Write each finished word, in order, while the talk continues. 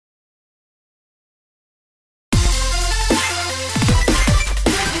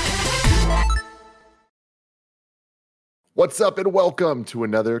What's up and welcome to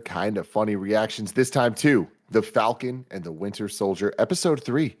another kind of funny reactions, this time to The Falcon and the Winter Soldier, episode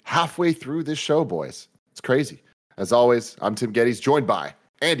 3, halfway through this show, boys. It's crazy. As always, I'm Tim Geddes, joined by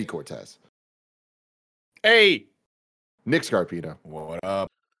Andy Cortez. Hey! Nick Scarpino. What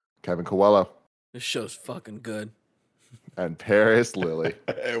up? Kevin Coelho. This show's fucking good. And Paris Lilly.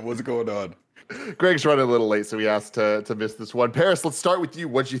 Hey, what's going on? Greg's running a little late, so we asked to miss this one. Paris, let's start with you.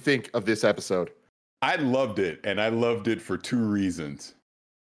 What'd you think of this episode? I loved it, and I loved it for two reasons.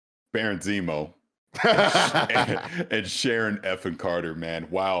 Baron Zemo and Sharon effing Carter, man.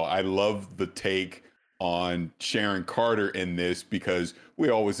 Wow, I love the take on Sharon Carter in this because we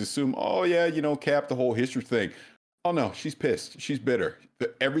always assume, oh yeah, Cap, the whole history thing. Oh no, she's pissed. She's bitter.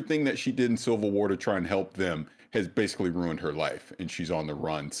 Everything that she did in Civil War to try and help them has basically ruined her life, and she's on the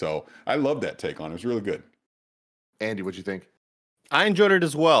run. So I love that take on it. It was really good. Andy, what'd you think? I enjoyed it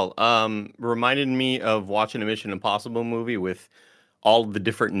as well. Reminded me of watching a Mission Impossible movie with all the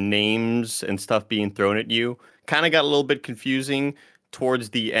different names and stuff being thrown at you. Kind of got a little bit confusing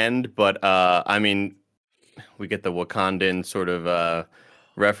towards the end, but I mean, we get the Wakandan sort of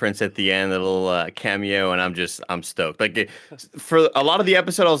reference at the end, a little cameo, and I'm stoked. Like for a lot of the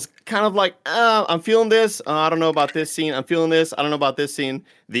episode, I was kind of like, I'm feeling this. I don't know about this scene. I'm feeling this. I don't know about this scene.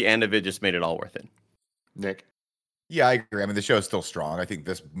 The end of it just made it all worth it. Nick? Yeah, I agree. I mean, the show is still strong. I think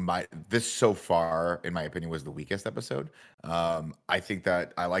this so far, in my opinion, was the weakest episode. I think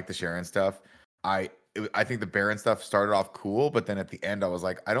that I like the Sharon stuff. I think the Baron stuff started off cool, but then at the end, I was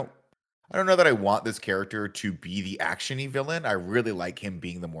like, I don't know that I want this character to be the actiony villain. I really like him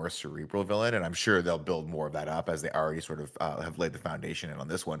being the more cerebral villain, and I'm sure they'll build more of that up as they already sort of have laid the foundation in on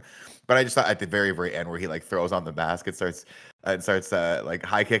this one. But I just thought at the very, very end where he like throws on the mask and starts like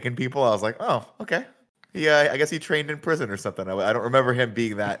high kicking people, I was like, oh, okay. Yeah, I guess he trained in prison or something. I don't remember him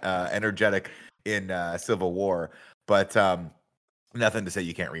being that energetic in Civil War, but nothing to say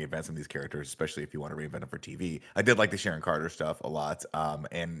you can't reinvent some of these characters, especially if you want to reinvent them for TV. I did like the Sharon Carter stuff a lot,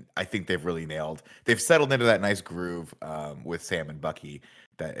 and I think they've settled into that nice groove with Sam and Bucky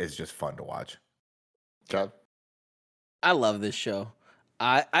that is just fun to watch. John? I love this show.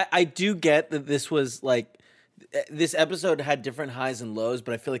 I do get that this was like, this episode had different highs and lows,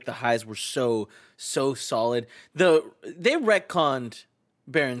 but I feel like the highs were so solid. They retconned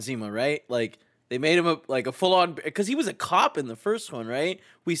Baron Zemo, right? Like they made him a full on, because he was a cop in the first one, right?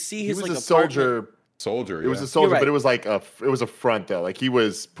 We see his a soldier. Soldier. It was a soldier, but it was like it was a front though. Like he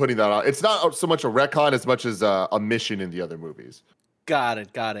was putting that on. It's not so much a retcon as much as a mission in the other movies. Got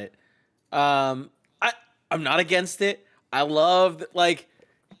it. I'm not against it. I love like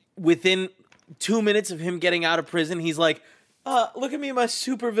within 2 minutes of him getting out of prison, he's like, look at me in my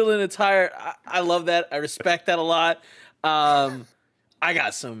supervillain attire. I love that. I respect that a lot. I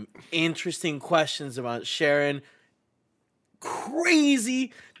got some interesting questions about Sharon.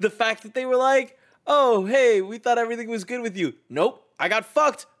 Crazy. The fact that they were like, oh, hey, we thought everything was good with you. Nope. I got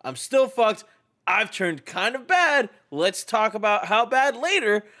fucked. I'm still fucked. I've turned kind of bad. Let's talk about how bad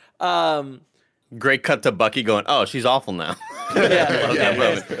later. Great cut to Bucky going, oh, she's awful now.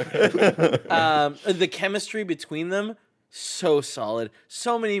 The chemistry between them, so solid.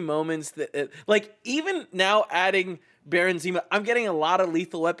 So many moments that, like, even now adding Baron Zemo, I'm getting a lot of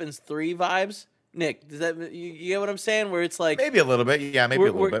Lethal Weapons 3 vibes. Nick, does that you get what I'm saying? Where it's like maybe a little bit, yeah, maybe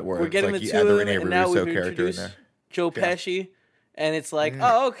a little bit. Where we're getting like the two of them, and now we've character in there. introduced Joe Pesci. And it's like,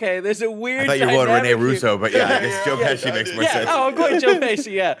 oh, okay, there's a weird. I thought you were going Rene here. Russo, but yeah, I guess Joe Pesci makes more sense. Oh, I'm going Joe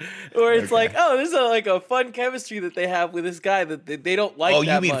Pesci, yeah. Where it's like, oh, there's a fun chemistry that they have with this guy that they don't like. Oh,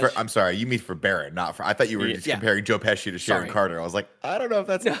 that you mean much. I'm sorry, you mean for Baron, not for. I thought you were just comparing Joe Pesci to Sharon Carter. I was like, I don't know if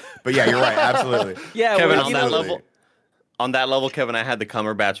that's. But yeah, you're right, absolutely. Yeah, Kevin, well, on that level, Kevin, I had the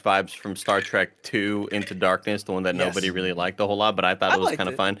Cumberbatch vibes from Star Trek 2 Into Darkness, the one that nobody really liked a whole lot, but I thought it was kind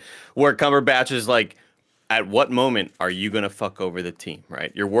of fun. Where Cumberbatch is like, at what moment are you going to fuck over the team,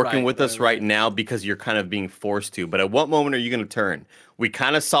 right? You're working with us right now because you're kind of being forced to. But at what moment are you going to turn? We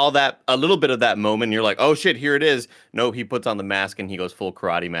kind of saw that, a little bit of that moment. And you're like, oh, shit, here it is. No, he puts on the mask and he goes full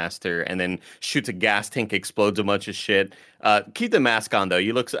karate master and then shoots a gas tank, explodes a bunch of shit. Keep the mask on,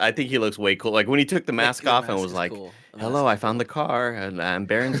 though. I think he looks way cool. Like when he took the mask off and was like, cool. Hello, I found the car. And I'm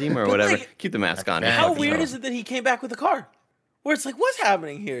Baron Zemo or whatever. Like, keep the mask on. How weird is it that he came back with the car? Where it's like, what's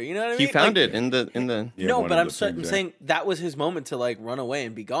happening here? You know what I mean? He found it in the. Yeah, no, but I'm saying that was his moment to like run away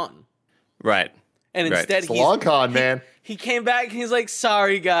and be gone. Right. And instead, it's a long con, man. He came back and he's like,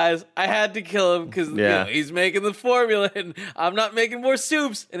 sorry, guys. I had to kill him because he's making the formula and I'm not making more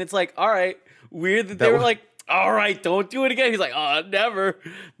soups. And it's like, all right. Weird that they were like, all right, don't do it again. He's like, oh, never.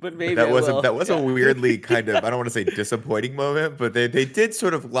 But maybe that was a weirdly kind of, I don't want to say disappointing moment, but they did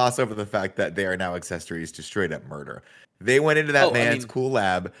sort of gloss over the fact that they are now accessories to straight up murder. They went into that man's cool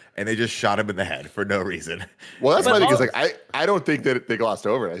lab and they just shot him in the head for no reason. Well, that's my thing. Is like I don't think that they glossed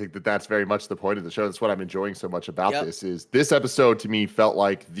over it. I think that that's very much the point of the show. That's what I'm enjoying so much about this. Is this episode to me felt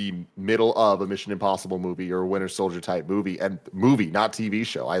like the middle of a Mission Impossible movie or a Winter Soldier type movie, and not TV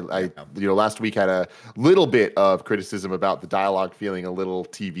show. I last week had a little bit of criticism about the dialogue feeling a little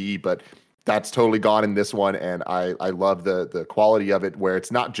TV, but that's totally gone in this one, and I love the quality of it, where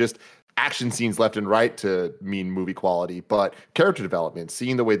it's not just action scenes left and right to mean movie quality, but character development,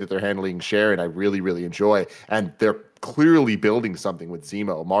 seeing the way that they're handling Sharon, I really, really enjoy. And they're clearly building something with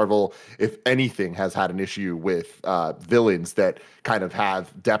Zemo. Marvel, if anything, has had an issue with villains that kind of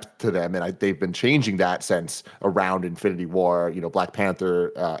have depth to them, and they've been changing that since around Infinity War, Black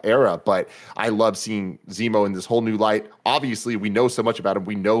Panther era. But I love seeing Zemo in this whole new light. Obviously, we know so much about him.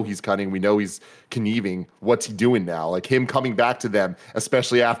 We know he's cunning. We know he's conniving. What's he doing now? Like him coming back to them,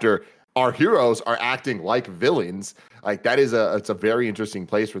 especially after our heroes are acting like villains. Like that is it's a very interesting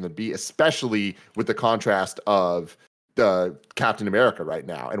place for them to be, especially with the contrast of the Captain America right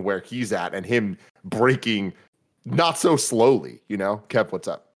now and where he's at, and him breaking not so slowly. Kev, what's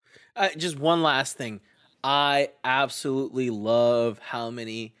up? Just one last thing. I absolutely love how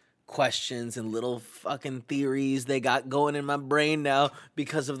many questions and little fucking theories they got going in my brain now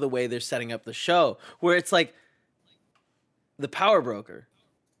because of the way they're setting up the show, where it's like the power broker.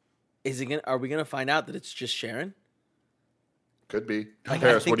 Are we gonna find out that it's just Sharon? Could be.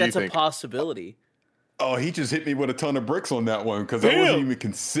 Paris, I think that's a possibility. Oh, he just hit me with a ton of bricks on that one because I wasn't even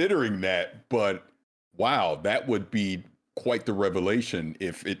considering that. But wow, that would be quite the revelation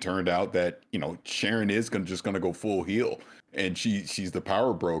if it turned out that Sharon is just gonna go full heel and she's the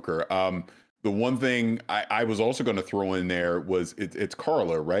power broker. The one thing I was also going to throw in there was it's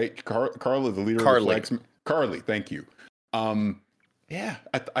Carla, right? Carla, the leader of the Flags. Carly, thank you. Yeah,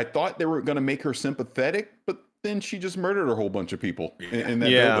 I thought they were going to make her sympathetic, but then she just murdered a whole bunch of people in that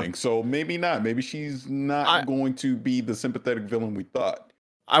building. So maybe not. Maybe she's not going to be the sympathetic villain we thought.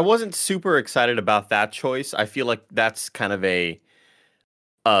 I wasn't super excited about that choice. I feel like that's kind of a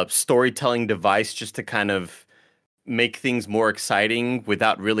storytelling device just to kind of make things more exciting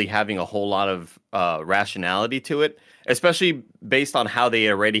without really having a whole lot of rationality to it, especially based on how they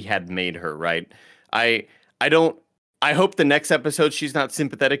already had made her, right? I hope the next episode she's not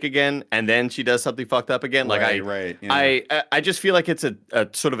sympathetic again, and then she does something fucked up again. Right. Yeah. I just feel like it's a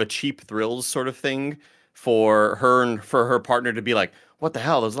sort of a cheap thrills sort of thing for her and for her partner to be like, what the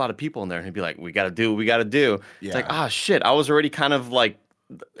hell? There's a lot of people in there, and he'd be like, we got to do what we got to do. Yeah. It's like, shit. I was already kind of like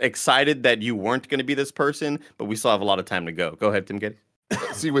excited that you weren't going to be this person, but we still have a lot of time to go. Go ahead, Tim Getty.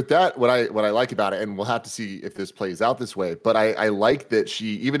 See, with that, what I like about it, and we'll have to see if this plays out this way, but I like that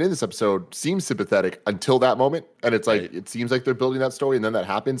she, even in this episode, seems sympathetic until that moment. And it's like, It seems like they're building that story, and then that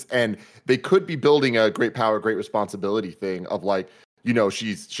happens. And they could be building a great power, great responsibility thing of like,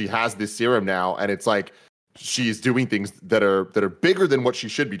 she has this serum now, and it's like she's doing things that are bigger than what she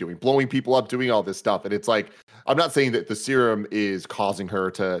should be doing, blowing people up, doing all this stuff. And it's like, I'm not saying that the serum is causing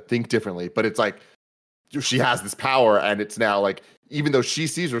her to think differently, but it's like she has this power, and it's now like, even though she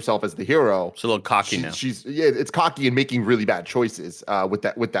sees herself as the hero, she's a little cocky now. It's cocky and making really bad choices with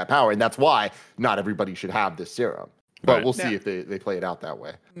that power, and that's why not everybody should have this serum. But we'll see if they play it out that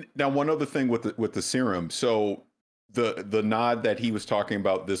way. Now, one other thing with the serum. So the nod that he was talking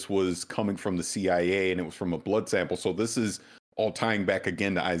about, this was coming from the CIA, and it was from a blood sample. So this is all tying back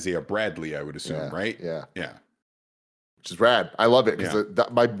again to Isaiah Bradley, I would assume, right? Yeah. Which is rad. I love it because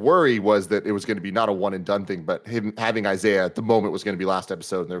my worry was that it was going to be not a one and done thing, but him having Isaiah at the moment was going to be last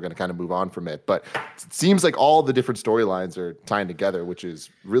episode, and they were going to kind of move on from it. But it seems like all the different storylines are tying together, which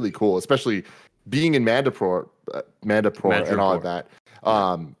is really cool, especially being in Mandapore and all of that.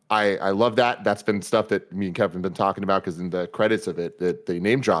 I love that. That's been stuff that me and Kevin have been talking about because in the credits of it, that they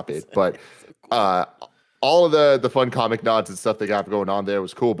name drop it. But all of the fun comic nods and stuff they got going on there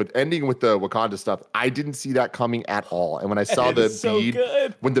was cool. But ending with the Wakanda stuff, I didn't see that coming at all. And when I saw the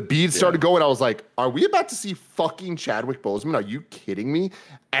bead, when the bead started going, I was like, are we about to see fucking Chadwick Boseman? Are you kidding me?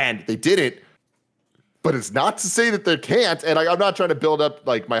 And they did it. But it's not to say that they can't. And I'm not trying to build up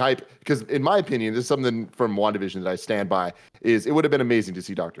like my hype, because in my opinion, there's something from WandaVision that I stand by, is it would have been amazing to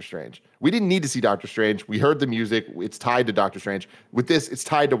see Doctor Strange. We didn't need to see Doctor Strange. We heard the music. It's tied to Doctor Strange. With this, it's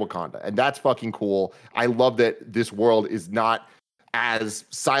tied to Wakanda. And that's fucking cool. I love that this world is not as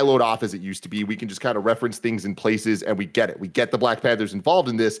siloed off as it used to be. We can just kind of reference things in places, and we get it. We get the Black Panthers involved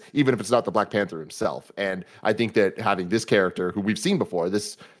in this, even if it's not the Black Panther himself. And I think that having this character, who we've seen before,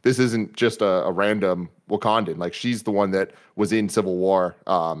 this isn't just a random Wakandan. Like, she's the one that was in Civil War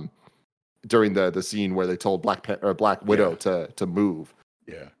during the scene where they told Black Widow to move.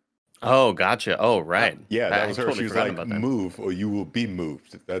 Yeah. Oh, gotcha. Oh, right. Yeah, that was her. Totally She was forgot like, about that. "Move or you will be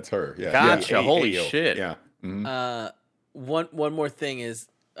moved." That's her. Yeah. Gotcha. Yeah. Holy Ayo. shit. Yeah. Mhm. One more thing is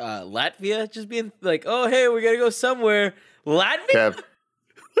Latvia just being like, oh hey, we gotta go somewhere. Latvia? Kev,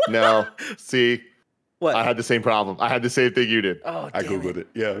 no. See, What? I had the same problem. I had the same thing you did. Oh, I damn googled it.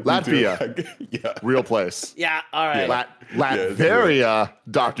 Yeah. me Latvia. too. Yeah. Real place. Yeah, all right. Latveria,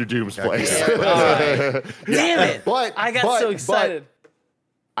 Dr. Doom's place. Yeah, all right. Damn it! But I got so excited.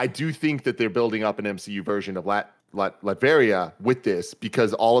 I do think that they're building up an MCU version of Latveria with this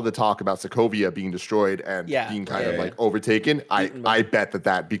because all of the talk about Sokovia being destroyed and being kind of like overtaken, I bet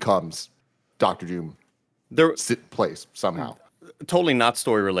that becomes Doctor Doom place somehow. Totally not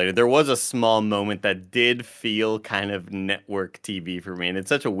story related. There was a small moment that did feel kind of network TV for me, and it's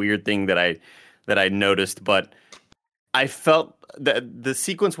such a weird thing that I noticed, but I felt that the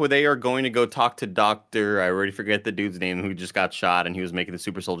sequence where they are going to go talk to Doctor, I already forget the dude's name, who just got shot and he was making the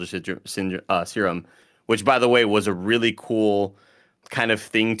super soldier serum, which by the way was a really cool kind of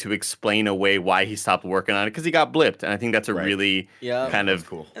thing to explain away why he stopped working on it, because he got blipped, and I think that's a really kind of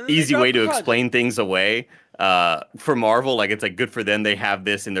cool. easy way to explain things away. For Marvel, like it's like good for them. They have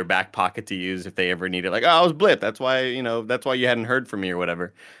this in their back pocket to use if they ever need it. Like, oh, I was blipped. That's why you hadn't heard from me or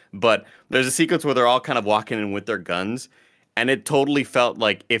whatever. But there's a sequence where they're all kind of walking in with their guns, and it totally felt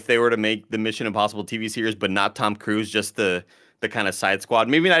like if they were to make the Mission Impossible TV series, but not Tom Cruise, just the kind of side squad,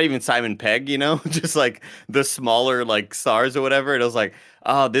 maybe not even Simon Pegg, just like the smaller like stars or whatever. And it was like,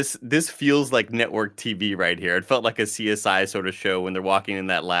 oh, this feels like network TV right here. It felt like a CSI sort of show when they're walking in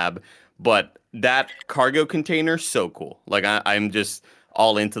that lab. But that cargo container, so cool. Like I'm just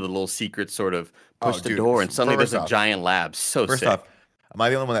all into the little secret sort of push the door, and suddenly there's a giant lab. So first sick. off, am I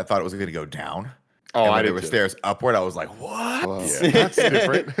the only one that thought it was going to go down? Oh, and when there were stairs upward, I was like, what? Well, that's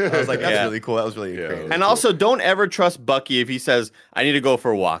different. I was like, that's really cool. That was really creative. And also, don't ever trust Bucky if he says, I need to go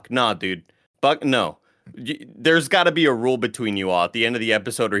for a walk. Nah, dude. No. There's got to be a rule between you all at the end of the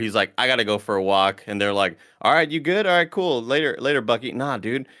episode where he's like, I got to go for a walk. And they're like, all right, you good? All right, cool. Later, Bucky. Nah,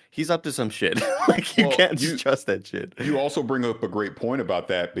 dude. He's up to some shit. Like, you can't just trust that shit. You also bring up a great point about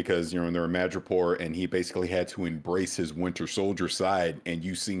that because, they're in Madripoor and he basically had to embrace his Winter Soldier side, and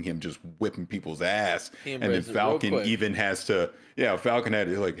you seeing him just whipping people's ass. And then Falcon even has to, Falcon had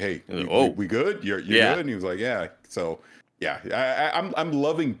to like, hey, we good? You're good? And he was like, yeah. So, yeah, I'm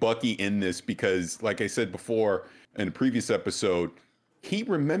loving Bucky in this because, like I said before in a previous episode, he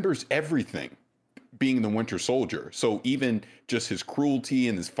remembers everything being the Winter Soldier. So even just his cruelty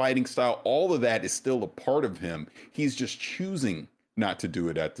and his fighting style, all of that is still a part of him. He's just choosing not to do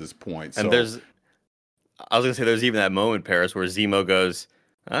it at this point. And I was gonna say, there's even that moment, Paris, where Zemo goes,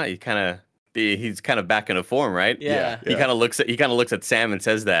 he's kind of back into form, right? Yeah. He kind of looks at Sam and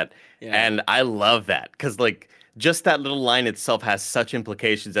says that, and I love that because like just that little line itself has such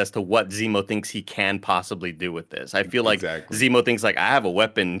implications as to what Zemo thinks he can possibly do with this. I feel like Zemo thinks like I have a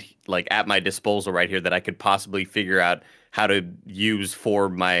weapon like at my disposal right here that I could possibly figure out how to use for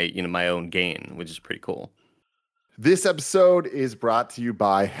my my own gain, which is pretty cool. This episode is brought to you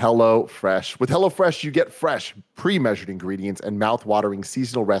by HelloFresh. With HelloFresh, you get fresh, pre-measured ingredients and mouth-watering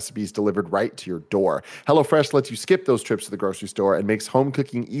seasonal recipes delivered right to your door. HelloFresh lets you skip those trips to the grocery store and makes home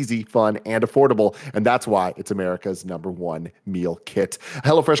cooking easy, fun, and affordable. And that's why it's America's #1 meal kit.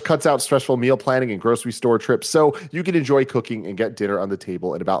 HelloFresh cuts out stressful meal planning and grocery store trips so you can enjoy cooking and get dinner on the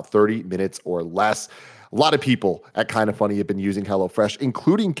table in about 30 minutes or less. A lot of people at Kinda Funny have been using HelloFresh,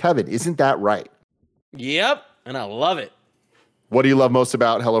 including Kevin. Isn't that right? Yep. And I love it. What do you love most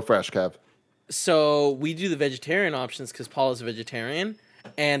about HelloFresh, Kev? So we do the vegetarian options because Paul is a vegetarian.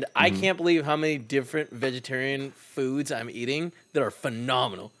 And I can't believe how many different vegetarian foods I'm eating that are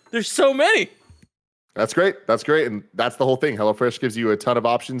phenomenal. There's so many. That's great. And that's the whole thing. HelloFresh gives you a ton of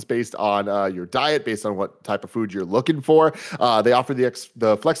options based on your diet, based on what type of food you're looking for. They offer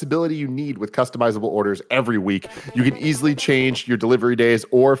the flexibility you need with customizable orders every week. You can easily change your delivery days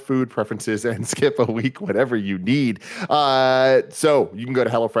or food preferences and skip a week whenever you need. So you can go to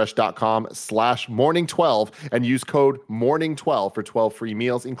HelloFresh.com/morning12 and use code morning12 for 12 free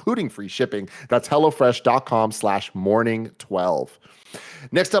meals, including free shipping. That's HelloFresh.com/morning12.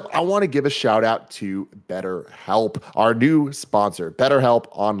 Next up, I want to give a shout out to BetterHelp, our new sponsor, BetterHelp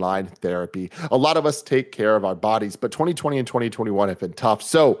Online Therapy. A lot of us take care of our bodies, but 2020 and 2021 have been tough.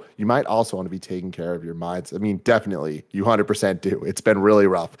 So you might also want to be taking care of your minds. I mean, definitely, you 100% do. It's been really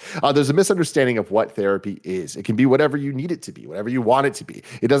rough. There's a misunderstanding of what therapy is. It can be whatever you need it to be, whatever you want it to be.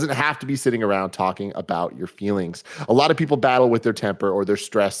 It doesn't have to be sitting around talking about your feelings. A lot of people battle with their temper or their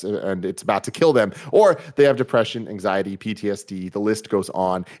stress and it's about to kill them, or they have depression, anxiety, PTSD. The list list goes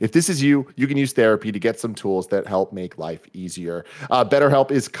on. If this is you, you can use therapy to get some tools that help make life easier.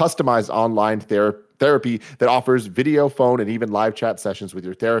 BetterHelp is customized online therapy that offers video, phone, and even live chat sessions with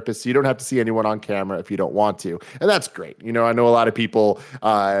your therapist, so you don't have to see anyone on camera if you don't want to. And that's great. I know a lot of people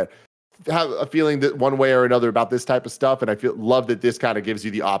have a feeling that one way or another about this type of stuff, and I love that this kind of gives you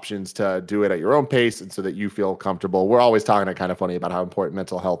the options to do it at your own pace and so that you feel comfortable. We're always talking to Kind of Funny about how important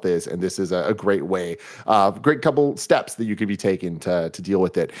mental health is, and this is a great way, great couple steps that you could be taking to deal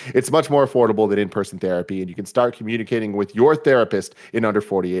with it. It's much more affordable than in-person therapy, and you can start communicating with your therapist in under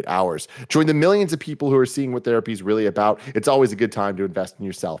 48 hours. Join the millions of people who are seeing what therapy is really about. It's always a good time to invest in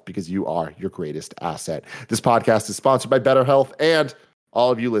yourself because you are your greatest asset. This podcast is sponsored by BetterHelp, and all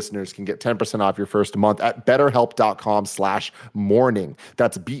of you listeners can get 10% off your first month at betterhelp.com/morning.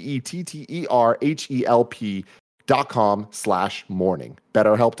 That's BetterHelp.com/morning.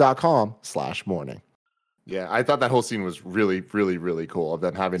 BetterHelp.com/morning. Yeah, I thought that whole scene was really, really, really cool of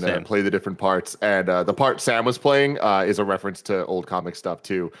them having to play the different parts. And the part Sam was playing is a reference to old comic stuff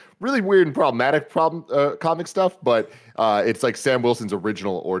too. Really weird and problematic comic stuff, but it's like Sam Wilson's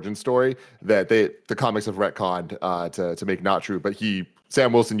original origin story that the comics have retconned to make not true. But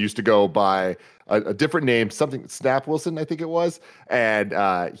Sam Wilson used to go by a different name, something Snap Wilson, I think it was, and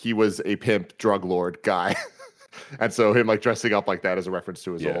he was a pimp drug lord guy. And so him dressing up like that is a reference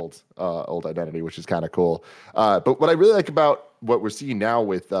to his old identity, which is kind of cool. But what I really like about what we're seeing now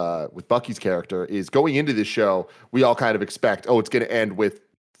with Bucky's character is going into this show, we all kind of expect, it's going to end with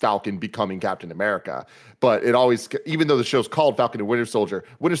Falcon becoming Captain America. But it always, even though the show's called Falcon and Winter Soldier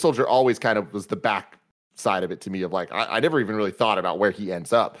always kind of was the back side of it to me of I never even really thought about where he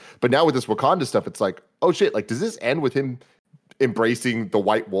ends up. But now with this Wakanda stuff, it's oh shit, does this end with him embracing the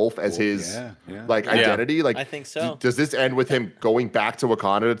White Wolf as his identity? I think so. Does this end with him going back to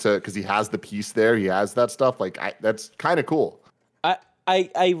Wakanda because he has the piece there, he has that stuff? That's kind of cool. I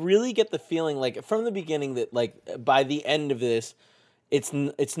really get the feeling from the beginning that by the end of this, it's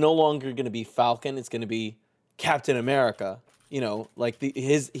no longer going to be Falcon, it's going to be Captain America.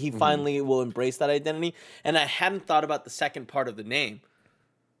 He finally will embrace that identity. And I hadn't thought about the second part of the name,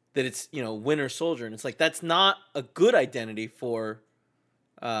 that it's, Winter Soldier. And it's that's not a good identity for,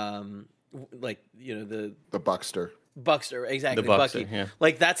 the Buckster. Buckster, exactly. The Buckster, Bucky. yeah.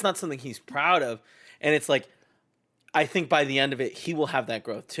 That's not something he's proud of. And it's I think by the end of it, he will have that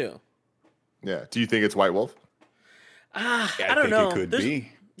growth too. Yeah. Do you think it's White Wolf? I don't know. It could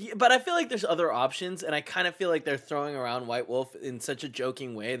be. Yeah, but I feel there's other options, and I kind of feel they're throwing around White Wolf in such a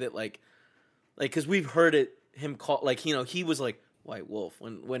joking way that because we've heard him call he was White Wolf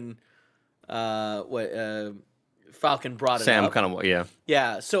when Falcon brought it Sam up. kind of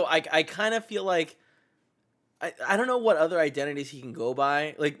Yeah. So I kind of feel I don't know what other identities he can go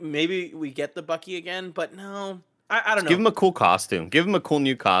by. Maybe we get the Bucky again, but no. I don't know. Give him a cool costume. Give him a cool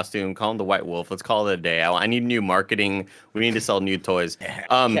new costume. Call him the White Wolf. Let's call it a day. I need new marketing. We need to sell new toys.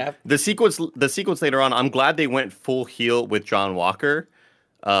 The sequence later on, I'm glad they went full heel with John Walker.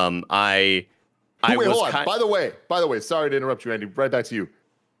 Hold on. By the way, sorry to interrupt you, Andy. Right back to you.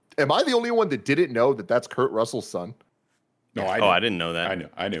 Am I the only one that didn't know that that's Kurt Russell's son? No, I didn't know that.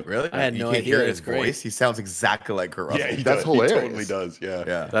 I knew. Really? I had no you can't idea. hear his It's great. voice. He sounds exactly like Kurt Russell. Yeah, he That's does. hilarious. He totally does.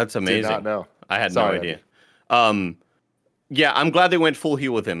 Yeah. That's amazing. Did not know. I had Sorry, no idea. I'm glad they went full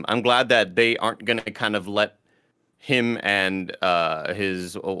heel with him. I'm glad that they aren't going to kind of let him and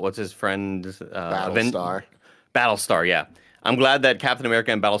what's his friend? Battlestar, yeah. I'm glad that Captain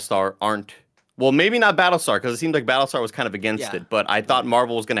America and Battlestar aren't, well, maybe not Battlestar, because it seemed like Battlestar was kind of against it, but I thought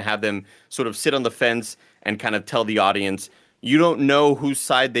Marvel was going to have them sort of sit on the fence and kind of tell the audience, you don't know whose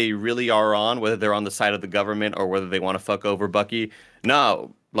side they really are on, whether they're on the side of the government or whether they want to fuck over Bucky.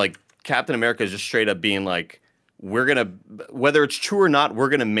 No, Captain America is just straight up being whether it's true or not, we're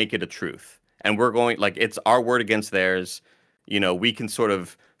going to make it a truth. And we're going, it's our word against theirs. We can sort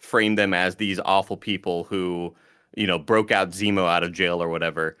of frame them as these awful people who, broke out Zemo out of jail or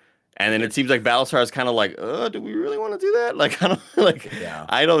whatever. And then it seems like Battlestar is kind of do we really want to do that?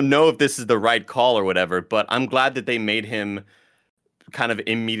 I don't know if this is the right call or whatever, but I'm glad that they made him kind of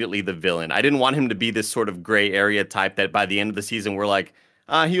immediately the villain. I didn't want him to be this sort of gray area type that by the end of the season, we're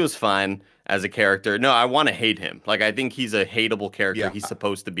he was fine as a character. No, I want to hate him. I think he's a hateable character. He's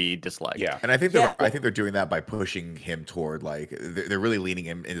supposed to be disliked. Yeah. And I think they're doing that by pushing him toward they're really leaning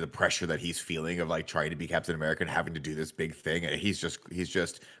him into the pressure that he's feeling of trying to be Captain America and having to do this big thing. And he's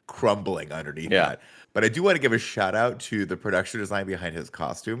just crumbling underneath that. But I do want to give a shout out to the production design behind his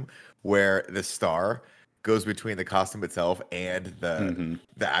costume, where the star goes between the costume itself and the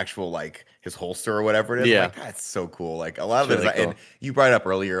actual like his holster or whatever it is. I'm like, that's so cool. Like a lot of really it, cool. and you brought it up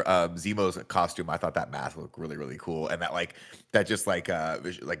earlier, Zemo's costume. I thought that mask looked really, really cool, and that just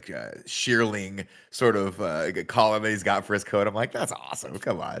shearling sort of column that he's got for his coat. I'm like, that's awesome.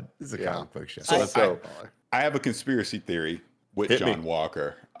 Come on, this is a comic book show. I have a conspiracy theory with John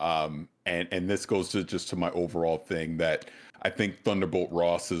Walker, and this goes to my overall thing that I think Thunderbolt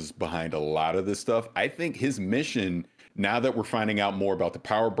Ross is behind a lot of this stuff. I think his mission, now that we're finding out more about the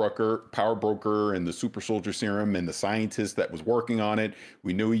power broker and the super soldier serum and the scientist that was working on it,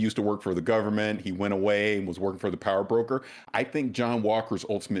 we knew he used to work for the government. He went away and was working for the power broker. I think John Walker's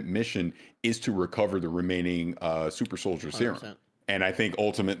ultimate mission is to recover the remaining super soldier serum. 100%. And I think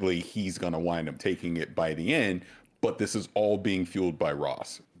ultimately he's going to wind up taking it by the end. But this is all being fueled by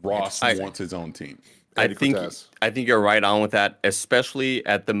Ross. Ross wants his own team. I think you're right on with that, especially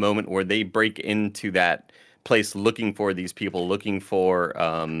at the moment where they break into that place looking for these people, looking for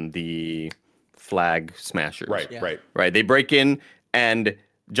the flag smashers. Right. They break in, and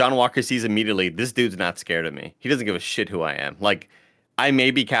John Walker sees immediately, this dude's not scared of me. He doesn't give a shit who I am. Like, I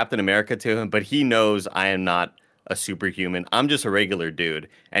may be Captain America to him, but he knows I am not a superhuman. I'm just a regular dude,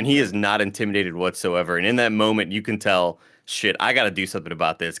 and he is not intimidated whatsoever. And in that moment, you can tell, shit, I got to do something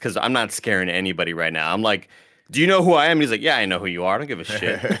about this because I'm not scaring anybody right now. I'm like, do you know who I am? And he's like, yeah, I know who you are. I don't give a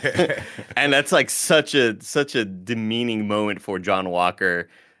shit. And that's like such a demeaning moment for John Walker.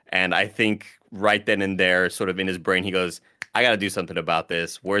 And I think right then and there, sort of in his brain, he goes, I got to do something about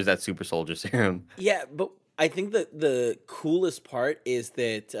this. Where's that super soldier serum? Yeah, but I think that the coolest part is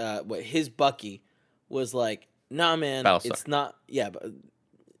that his Bucky was like, nah, man, it's not. Yeah,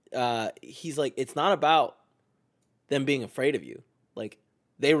 but he's like, it's not about them being afraid of you. Like,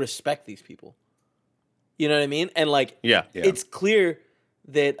 they respect these people. You know what I mean? And like, it's clear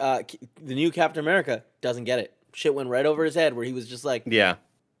that the new Captain America doesn't get it. Shit went right over his head where he was just like, you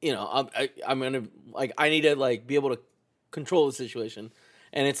know, I'm gonna like, I need to like be able to control the situation.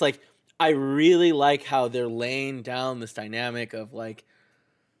 And it's like, I really like how they're laying down this dynamic of like,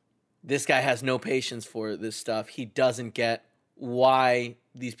 this guy has no patience for this stuff. He doesn't get why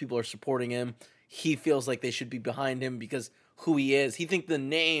these people are supporting him. He feels like they should be behind him because who he is. He thinks the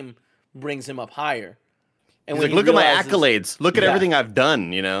name brings him up higher. And he's like, look at my accolades. Look at everything I've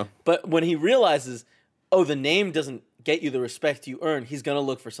done, you know? But when he realizes, oh, the name doesn't get you the respect you earn, he's going to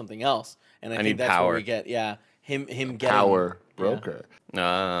look for something else. And I think that's power. Where we get, him getting... Power broker.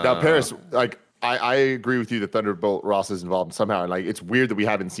 Now, Paris, like, I agree with you that Thunderbolt Ross is involved somehow. And like, it's weird that we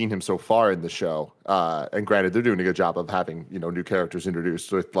haven't seen him so far in the show. And granted, they're doing a good job of having, you know, new characters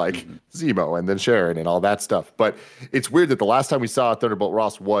introduced with like Zemo and then Sharon and all that stuff. But it's weird that the last time we saw Thunderbolt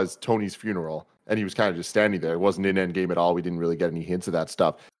Ross was Tony's funeral. And he was kind of just standing there. It wasn't in Endgame at all. We didn't really get any hints of that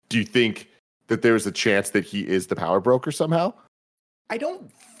stuff. Do you think that there's a chance that he is the power broker somehow? I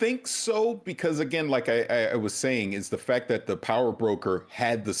don't think so, because again, like I was saying, is the fact that the power broker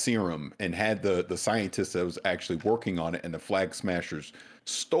had the serum and had the scientist that was actually working on it, and the flag smashers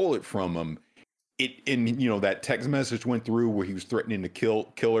stole it from him. And you know, that text message went through where he was threatening to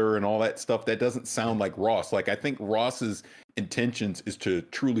kill her and all that stuff. That doesn't sound like Ross. Like, I think Ross's intentions is to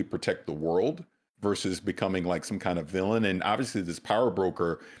truly protect the world versus becoming like some kind of villain. And obviously this power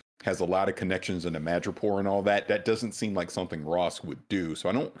broker has a lot of connections in the Madripoor and all that. That doesn't seem like something Ross would do. So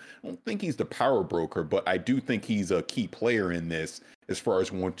I don't think he's the power broker, but I do think he's a key player in this as far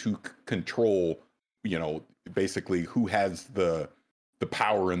as wanting to control, you know, basically who has the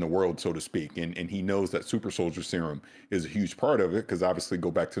power in the world, so to speak. And he knows that super soldier serum is a huge part of it, because obviously go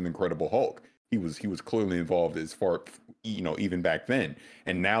back to the Incredible Hulk. He was clearly involved as far, you know, even back then.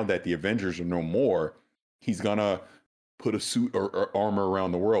 And now that the Avengers are no more, he's gonna put a suit or armor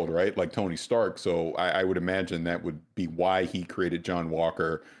around the world, right? Like Tony Stark. So I would imagine that would be why he created John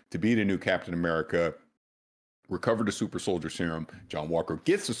Walker, to be the new Captain America, recover the super soldier serum. John Walker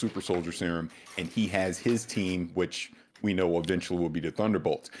gets the super soldier serum, and he has his team, which we know eventually will be the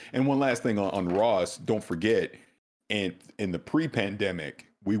Thunderbolts. And one last thing on Ross, don't forget, in the pre-pandemic,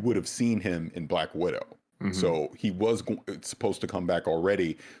 we would have seen him in Black Widow. Mm-hmm. So he was supposed to come back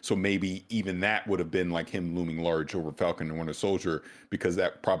already. So maybe even that would have been like him looming large over Falcon and Winter Soldier, because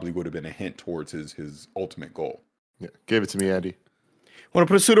that probably would have been a hint towards his ultimate goal. Yeah, give it to me, Andy. Want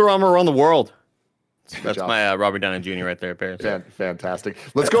to put a suit of armor around the world. That's my Robert Downey Jr. right there, Paris. Fantastic.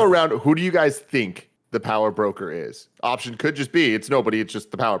 Let's go around. Who do you guys think the power broker is? Option could just be it's nobody. It's just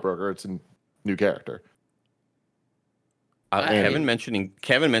the power broker. It's a new character. Kevin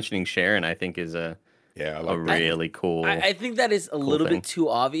mentioning Sharon, I think, is a really cool. I think that is a little bit too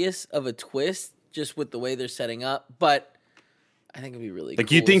obvious of a twist, just with the way they're setting up. But I think it'd be really like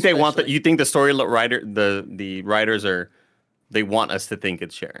cool, you think they want especially- you think the story writer the writers are they want us to think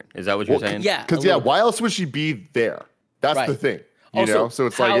it's Sharon. Is that what you're saying? Yeah, Because why else would she be there? That's the Right. thing. You Also, know, so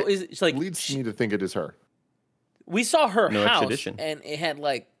it's how like is it's like leads me to think it is her. we saw her No house extradition. and it had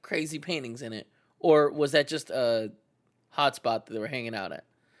like crazy paintings in it, or was that just a hot spot that they were hanging out at?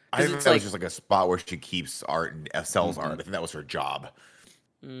 I 'Cause think it's that like- was just like a spot where she keeps art and sells art. I think that was her job.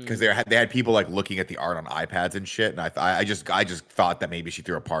 Because they had people like looking at the art on iPads and shit, and I just thought that maybe she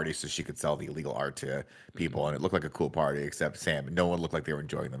threw a party so she could sell the illegal art to people, and it looked like a cool party. Except Sam, no one looked like they were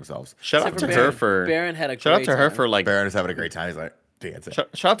enjoying themselves. Shout out Except to for her for Baron had a shout out great to her time. for like Baron is having a great time. He's like dancing.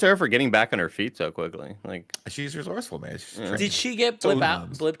 shout out to her for getting back on her feet so quickly. Like She's resourceful, man. She's Did she get So-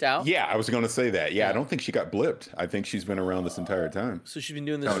 blipped out? Yeah, I was going to say that. Yeah, I don't think she got blipped. I think she's been around this entire time. So she's been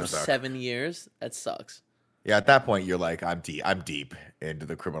doing this That for would suck. 7 years. That sucks. Yeah, at that point, you're like, I'm deep into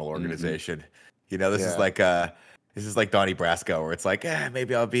the criminal organization. You know, this is like Donnie Brasco, where it's like,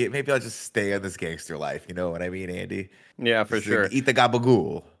 maybe I'll just stay in this gangster life. You know what I mean, Andy? yeah, for Just sure. eat the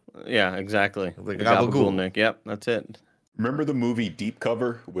gabagool. Yeah, exactly. Like The a gabagool. Nick. Yep, that's it. Remember the movie Deep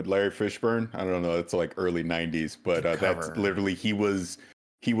Cover with Larry Fishburne? I don't know. It's like early '90s, but that's Cover. literally he was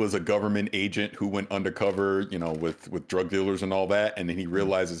a government agent who went undercover, you know, with drug dealers and all that, and then he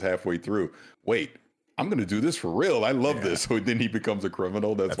realizes halfway through, wait, I'm gonna do this for real. I love this. So then he becomes a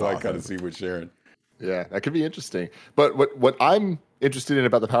criminal. That's why I kind of awesome. see with Sharon. Yeah, that could be interesting. But what I'm interested in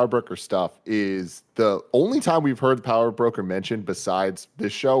about the Power Broker stuff is the only time we've heard the Power Broker mentioned besides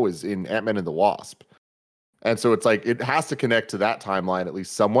this show is in Ant-Man and the Wasp. And so it's like it has to connect to that timeline at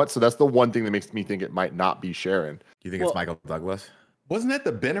least somewhat. So that's the one thing that makes me think it might not be Sharon. You think Well- it's Michael Douglas? Wasn't that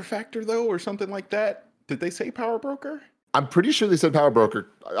the benefactor though, or something like that? Did they say Power Broker? I'm pretty sure they said Power Broker.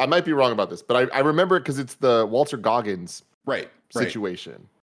 I might be wrong about this, but I remember it because it's the Walter Goggins Right. situation.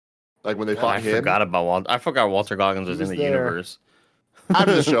 Like when they I fought him. forgot about Walter. I forgot Walter Goggins was in was the there. universe.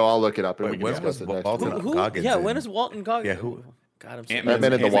 After the show, I'll look it up and Wait, we can when discuss was it next Walter- week. Who, Goggins yeah, in- when is Walton Goggins? Yeah, who- God, I'm so Ant-Man.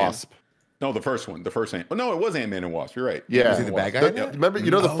 Ant-Man and the Ant-Man. Wasp. No, the first one. The first Ant. Oh, no, it was Ant-Man and Wasp. You're right. Yeah. Was he the bad guy? The- in that? remember,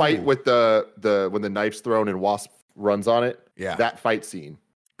 you know the fight Oh. with the when the knife's thrown and Wasp runs on it? Yeah. That fight scene.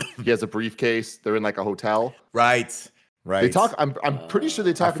 He has a briefcase. They're in like a hotel. Right. They talk. I'm pretty sure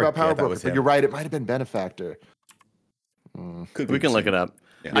they talk about forget Power that Broker, was but him. you're right. It might have been Benefactor. Could We be can look the it up.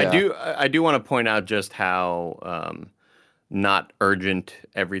 Yeah. I do want to point out just how not urgent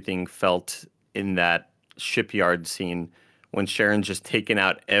everything felt in that shipyard scene when Sharon's just taking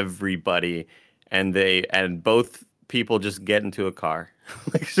out everybody and both people just get into a car.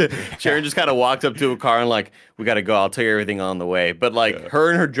 Like Sharon just kind of walked up to a car and like, we got to go. I'll tell you everything on the way. But like her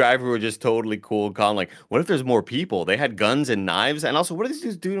and her driver were just totally cool. Calling like, what if there's more people? They had guns and knives. And also, what are these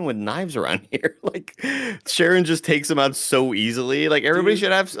dudes doing with knives around here? Like Sharon just takes them out so easily. Like everybody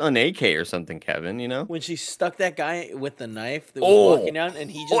should have an AK or something, Kevin, you know? When she stuck that guy with the knife that was walking down and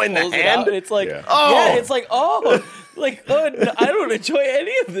he just in the pulls it hand? out, and it's like, Yeah. yeah, it's like, no, I don't enjoy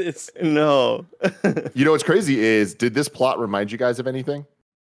any of this. No. You know what's crazy is, did this plot remind you guys of anything?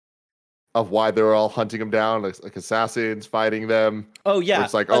 Of why they were all hunting them down, like assassins, fighting them? Oh yeah, Where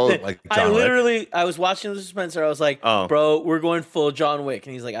it's like, oh, like I John Wick. literally, I was watching the Spencer. I was like, Oh. bro, we're going full John Wick,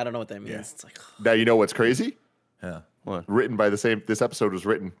 and he's like, I don't know what that means. Yeah. It's like, Now you know what's crazy? Yeah. What? Written by the same. This episode was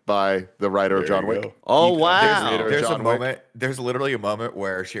written by the writer of There John you Wick. go. Oh, There's wow. later- There's a John Wick. moment. There's literally a moment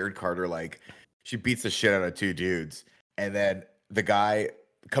where Sharon Carter like she beats the shit out of two dudes, and then the guy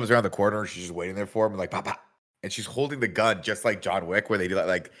comes around the corner. And she's just waiting there for him, and like pop, pop, and she's holding the gun just like John Wick, where they do that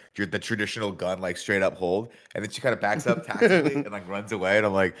like the traditional gun like straight up hold, and then she kind of backs up tactically and like runs away. And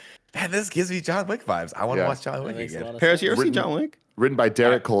I'm like, man, this gives me John Wick vibes. I want to Yeah. watch John that Wick makes a again. lot of Paris, sense. you ever seen Written- John Wick? Written by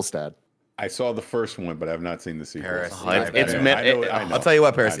Derek Kolstad. I saw the first one, but I've not seen the sequel. Paris. Oh, it's I know. meant- I know. I'll tell you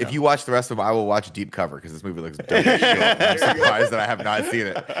what, Paris. I know. If you watch the rest of them, I will watch Deep Cover because this movie looks dope as shit. I'm surprised that I have not seen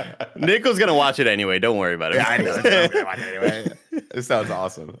it. Nick was going to watch it anyway. Don't worry about it. Yeah, I know. I'm gonna watch it anyway. This sounds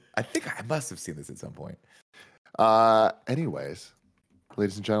awesome. I think I must have seen this at some point. Anyways,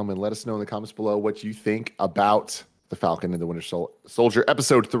 ladies and gentlemen, let us know in the comments below what you think about the Falcon and the Winter Soldier,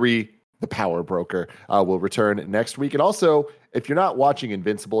 episode 3, The Power Broker. Will return next week. And also, if you're not watching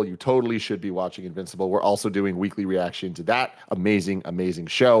Invincible, you totally should be watching Invincible. We're also doing weekly reaction to that amazing, amazing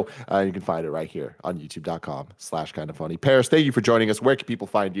show. You can find it right here on youtube.com/kindafunny. Paris, thank you for joining us. Where can people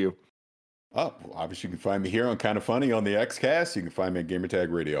find you? Oh, well, obviously you can find me here on Kind of Funny on the Xcast. You can find me at Gamertag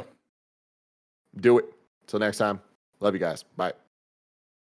Radio. Do it. Till next time. Love you guys. Bye.